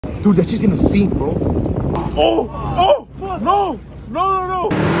Dude, that shit's gonna sink, bro. Oh! Oh! No! No, no, no!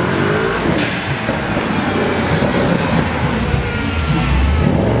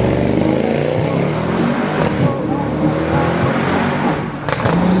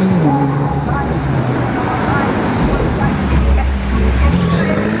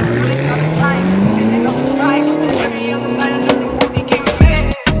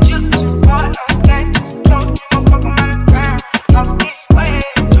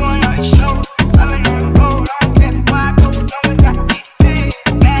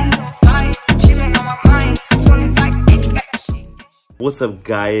 What's up,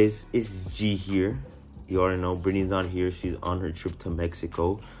 guys? It's G here. You already know Britney's not here. She's on her trip to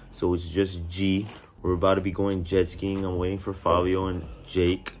Mexico. So it's just G. We're about to be going jet skiing. I'm waiting for Fabio and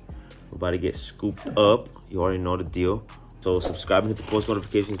Jake. We're about to get scooped up. You already know the deal. So subscribe and hit the post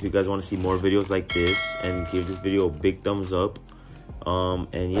notifications if you guys want to see more videos like this. And give this video a big thumbs up.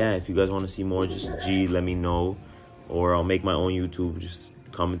 And yeah, if you guys want to see more, just G, let me know. Or I'll make my own YouTube. Just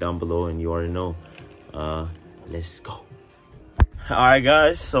comment down below and you already know. Let's go. All right,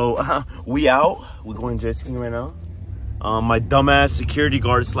 guys, so we out. We're going jet skiing right now. My dumbass security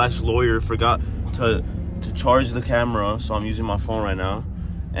guard slash lawyer forgot to charge the camera, so I'm using my phone right now.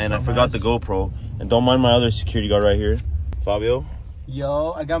 And I forgot the GoPro. And don't mind my other security guard right here, Fabio.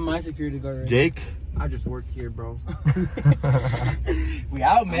 Yo, I got my security guard right Jake. here. I just work here, bro. We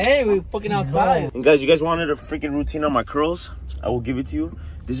out, man. We fucking outside. And guys, you guys wanted a freaking routine on my curls? I will give it to you.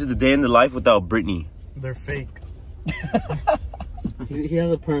 This is the day in the life without Britney. They're fake. He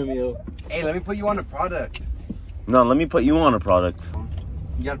has a perm, yo. Hey, let me put you on a product. No, let me put you on a product.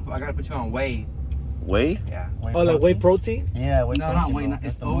 I gotta put you on whey. Whey? Yeah. Oh, like whey protein? Yeah, whey protein. No, not whey.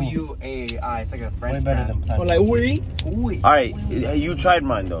 It's O-U-A-I. It's like a French Way better than plant. Oh, like whey? All right, you tried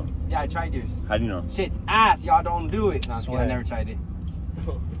mine though. Yeah, I tried yours. How do you know? Shit's ass. Y'all don't do it. No, I never tried it.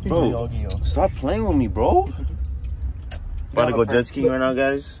 Bro, stop playing with me, bro. About to go jet skiing right now,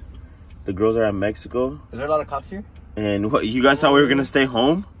 guys. The girls are at Mexico. Is there a lot of cops here? And what, you guys thought we were gonna stay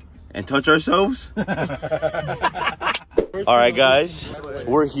home and touch ourselves? All right, guys,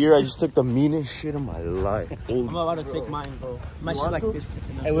 we're here. I just took the meanest shit of my life. I'm about to take mine, bro. My shit's like this.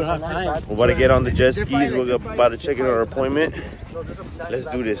 Hey, we don't have time. We're about to get on the jet skis. We're about to check in our appointment. Let's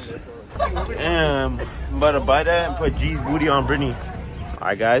do this. Damn, I'm about to buy that and put G's booty on Britney. All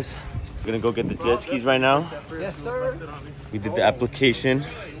right, guys, we're gonna go get the jet skis right now. Yes, sir. We did the application.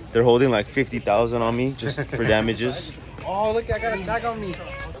 They're holding like 50,000 on me just for damages. Oh, look, I got a tag on me.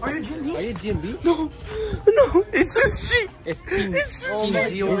 Are you GMB? Are you GMB? No, it's just G. It's Team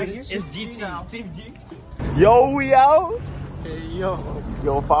G over here. It's GT. Team G. Yo, we out. Hey, yo.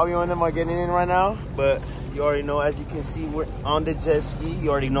 Yo, Fabio and them are getting in right now. But you already know, as you can see, we're on the jet ski.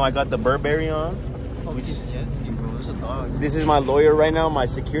 You already know I got the Burberry on. Oh, we just jet ski, bro. There's a dog. This is my lawyer right now, my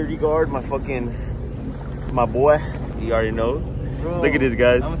security guard, my boy. You already know. Bro, look at this,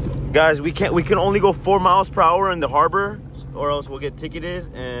 guys. Guys, we can only go 4 miles per hour in the harbor, or else we'll get ticketed.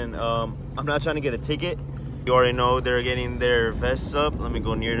 And I'm not trying to get a ticket. You already know they're getting their vests up. Let me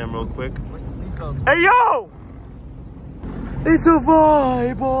go near them real quick. Where's the seatbelt? Hey, yo! It's a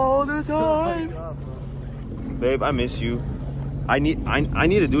vibe all the time. Babe, I miss you. I need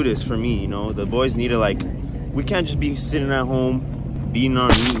to do this for me, you know. The boys need to, like, we can't just be sitting at home beating our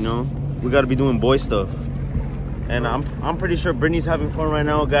meat, you know. We got to be doing boy stuff. And I'm pretty sure Britney's having fun right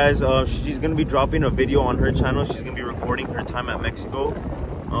now, guys. She's gonna be dropping a video on her channel. She's gonna be recording her time at Mexico.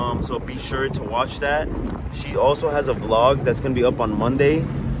 So be sure to watch that. She also has a vlog that's gonna be up on Monday.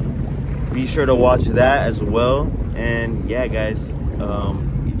 Be sure to watch that as well. And yeah, guys,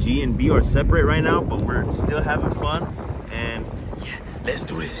 G and B are separate right now, but we're still having fun. And yeah, let's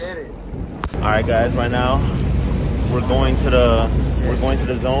do this. All right, guys. Right now, we're going to the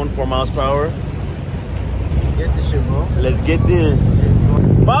zone, 4 miles per hour. Get this shit, bro. Let's get this.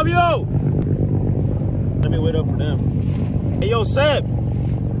 Fabio! Let me wait up for them. Hey, yo, Seb!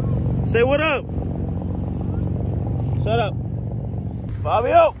 Say what up! Shut up.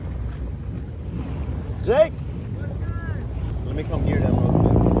 Fabio! Jake! Let me come near them real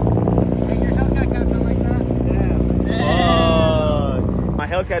quick. Hey, your Hellcat can't sound like that. Yeah. My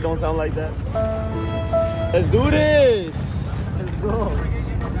Hellcat don't sound like that. Let's do this! Let's go.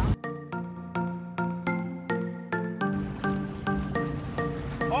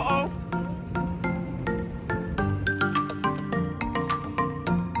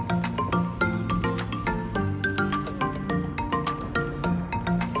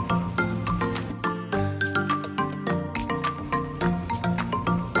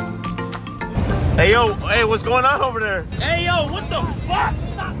 Hey, yo, hey, what's going on over there? Hey, yo, what the fuck?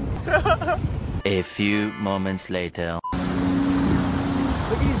 A few moments later.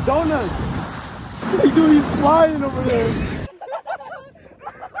 Look at these donuts. Hey, dude, he's flying over there.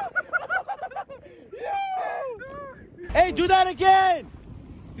 Hey, do that again!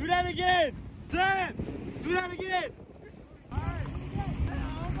 Do that again! Sam! Do that again!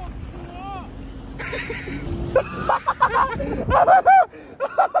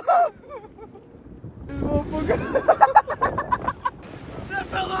 Sam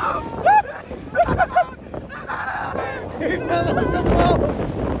fell off! He fell off the boat!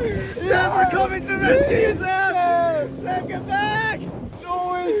 Sam, we're coming to rescue you, Sam! Sam, get back!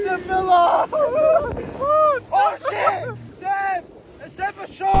 No way, Sam fell off! Oh shit! Sam! Sam, a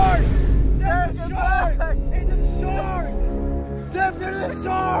shark! Sam, a shark! Hey, there's a shark! Sam, there's a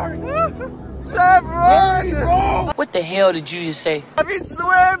shark! Sam, run! Hey, bro! What the hell did you just say? I mean,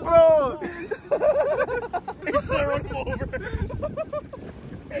 swear, bro! Hey, Sam, run him over!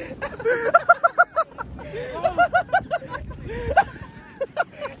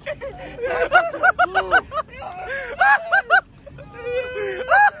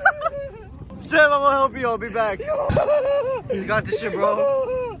 Sam, I'm gonna help you. I'll be back. You got this shit,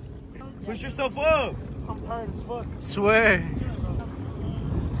 bro. Push yourself up. I'm tired as fuck. Swear.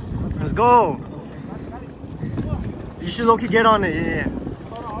 Let's go. You should low-key get on it. Yeah.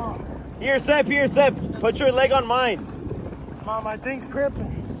 Here, Sep. Here, Sep. Put your leg on mine. Mom, my thing's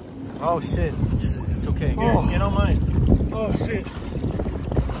crippling. Oh shit. It's okay. Here, Oh. get on mine. Oh shit.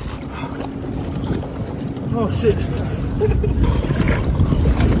 Oh shit.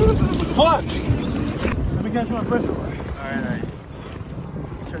 Fuck. Let me catch my breath. Alright.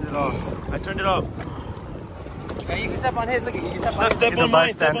 Turn it off. I turned it off. Hey, you can step on his. Look at you. You can step on his. Step on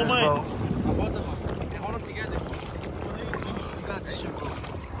mine. Step on mine. Hold them together. You got this shit, bro.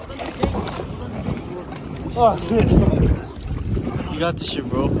 Oh shit. You got this shit,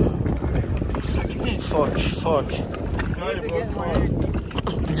 bro. Fuck.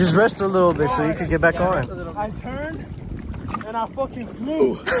 Just rest a little bit so you can get back on. I turned and I fucking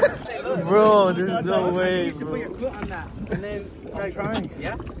flew. Bro, there's no way, You can put bro. your foot on that. And then I'm trying.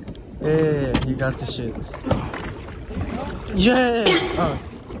 Yeah? Yeah, you got this shit. Yeah.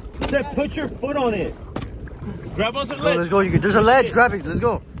 Said put your foot on it. Grab onto the ledge. Let's go. You can. There's a ledge. Grab it. Let's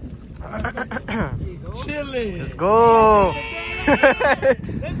go. Chilling. Let's go.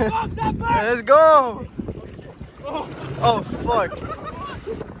 Let's go. Oh fuck.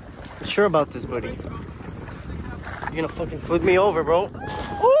 You sure about this, buddy? You're gonna fucking flip me over, bro.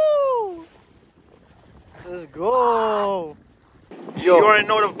 Woo! Let's go. Yo. You already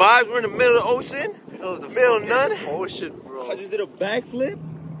know the vibes. We're in the middle of the ocean. Middle of the Middle of none. ocean, bro. I just did a backflip.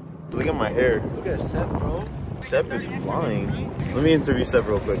 Look at my hair. Look at Sep, bro. Sep is flying. Let me interview Sep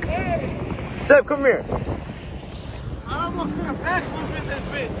real quick. Sep, come here. I almost did a backflip in this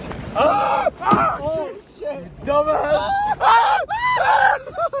bitch. Oh shit. Dumbass.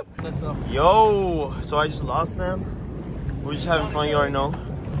 let's go. Yo, so I just lost them. We're just having fun, you already know.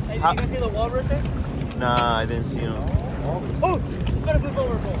 Hey, did you guys see the walruses? Nah, I didn't see them. Oh, gotta flip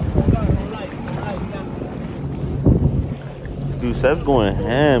over, bro. Dude, Sep's going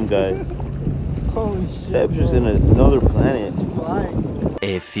ham, guys. Holy shit. Sep's just in another planet. Flying.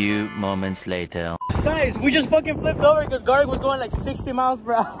 A few moments later. Guys, we just fucking flipped over because Garik was going like 60 miles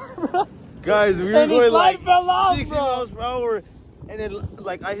per hour. Guys, we were And his going slide like fell off, 60 bro. miles per hour. And then,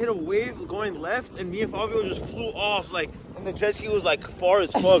 like, I hit a wave going left, and me and Fabio just flew off, like, and the jet ski was, like, far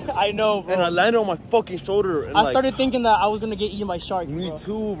as fuck. I know, bro. And I landed on my fucking shoulder. And, I started thinking that I was gonna get eaten by sharks, Me bro.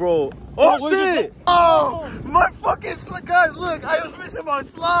 too, bro. Oh, Where's your shit! Oh, my fucking slide. Guys, look, I was missing my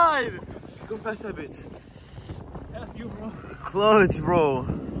slide. Go past that bitch. That's you, bro. Clutch, bro.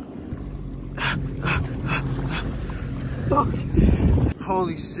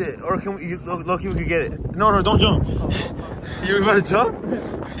 Holy shit. Or can we, look, we could get it. No, don't jump. You about to jump?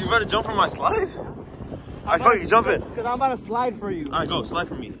 You about to jump from my slide? Alright, fuck it, jump in. Because I'm about to slide for you. Alright, go, slide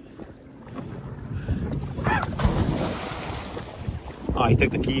for me. Oh, he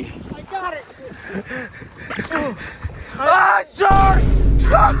took the key. I got it. Ah, shark!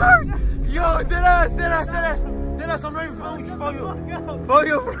 Shark! Yo, deadass. I'm ready for you,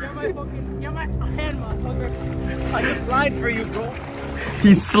 Fabio. Get my hand, motherfucker. I just slide for you, bro.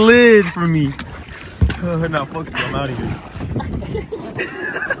 He slid for me. No, fuck it, I'm out of here.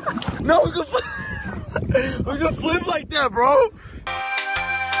 No, we can flip like that, bro.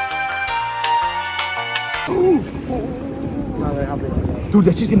 Dude,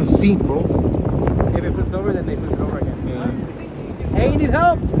 that shit's gonna sink, bro. If it flips over, then they flip it over again. Yeah. Hey, you need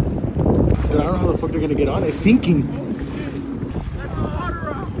help? Dude, I don't know how the fuck they're gonna get on. It's sinking.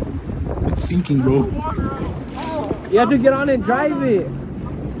 It's sinking, bro. You have to get on and drive it.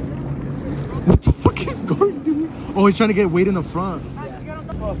 What the fuck is going, dude? Oh, he's trying to get weight in the front.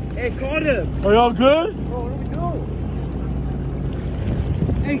 fuck? Hey, call him. Are y'all good? Bro, what do we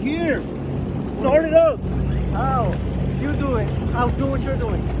do? Hey, here. Start it up. How? You do it. I'll do what you're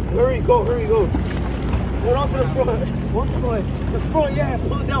doing. Hurry, go. Hold on to the front. What foot? The front, yeah.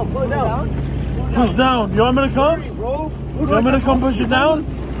 Pull it down. Push down. You want me to come? Hurry, bro. You want me to come push it down?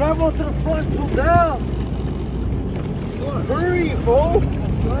 Grab onto the front. Pull down. Hurry, bro.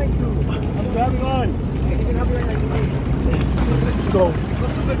 I'm trying to. I'm grabbing on. You can have me right now. Let's go.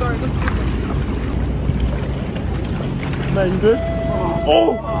 Let's do it, Garik. Man, you good?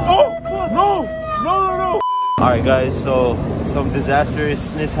 Oh, no. All right, guys. So some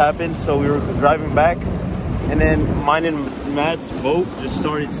disastrousness happened. So we were driving back, and then mine and Matt's boat just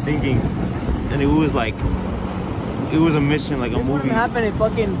started sinking, and it was a mission, like a movie. What happened? It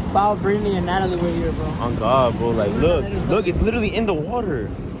fucking fouled Britney and Natalie were here, bro. On God, bro. Like, look, it's literally in the water.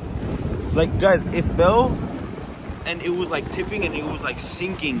 Like, guys, it fell, and it was like tipping, and it was like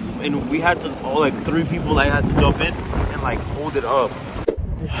sinking, and we had to, all like 3 people, like had to jump in and like hold it up.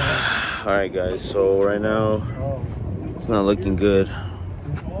 All right, guys. So right now, it's not looking good.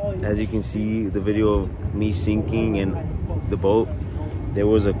 As you can see, the video of me sinking and the boat, there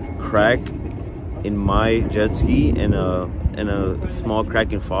was a crack in my jet ski and a small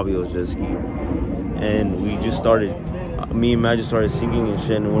crack in Fabio's jet ski, and we just started. Me and Matt just started sinking and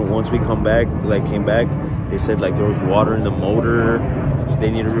shit. And once we came back, they said like there was water in the motor. They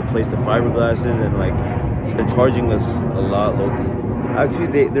need to replace the fiberglasses, and like they're charging us a lot.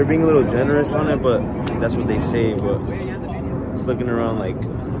 Actually, they're being a little generous on it, but that's what they say. But it's looking around like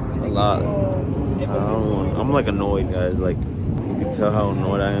a lot. I don't know. I'm like annoyed, guys. Like you can tell how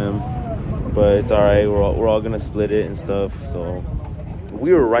annoyed I am. But it's all right. We're all gonna split it and stuff. So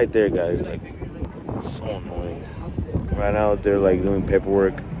we were right there, guys. Like so annoying. Right now they're like doing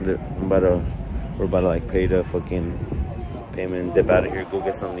paperwork. We're about to like pay the fucking payment, dip out of here, go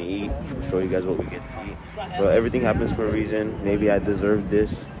get something to eat. I'll show you guys what we get to eat. But everything happens for a reason. Maybe I deserve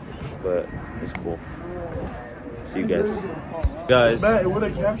this, but it's cool. See you guys. Guys,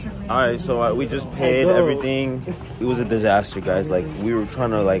 alright, so we just paid everything. It was a disaster, guys. Like we were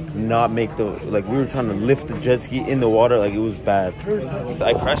trying to like not make the, like we were trying to lift the jet ski in the water. Like it was bad.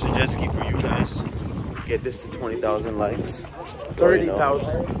 I crashed the jet ski for you guys. Get this to 20,000 likes.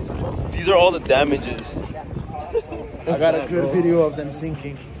 30,000. These are all the damages. I got a good video of them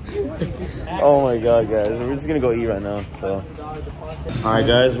sinking. Oh my God, guys. We're just gonna go eat right now. So, all right,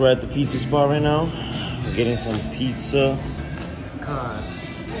 guys, we're at the pizza spot right now. We're getting some pizza.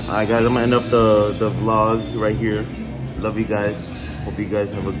 All right, guys, I'm gonna end up the vlog right here. Love you guys. Hope you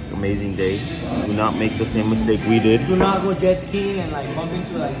guys have an amazing day. Do not make the same mistake we did. Do not go jet skiing and like bump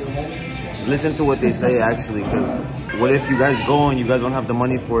into like your home. Listen to what they say, actually, because what if you guys go and you guys don't have the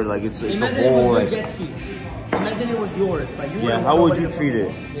money for it? Like it's a whole like. Jet ski. Imagine it was yours. Like you. Yeah, how would you treat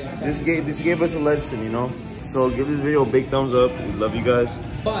it? Yeah. This gave us a lesson, you know. So give this video a big thumbs up. We love you guys.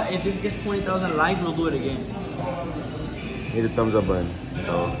 But if this gets 20,000 likes, we'll do it again. Hit the thumbs up button.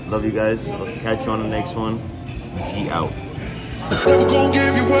 So love you guys. I'll catch you on the next one. G out. Never gonna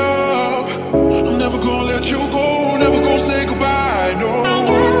give you up. I'm never gonna let you go. Never gonna say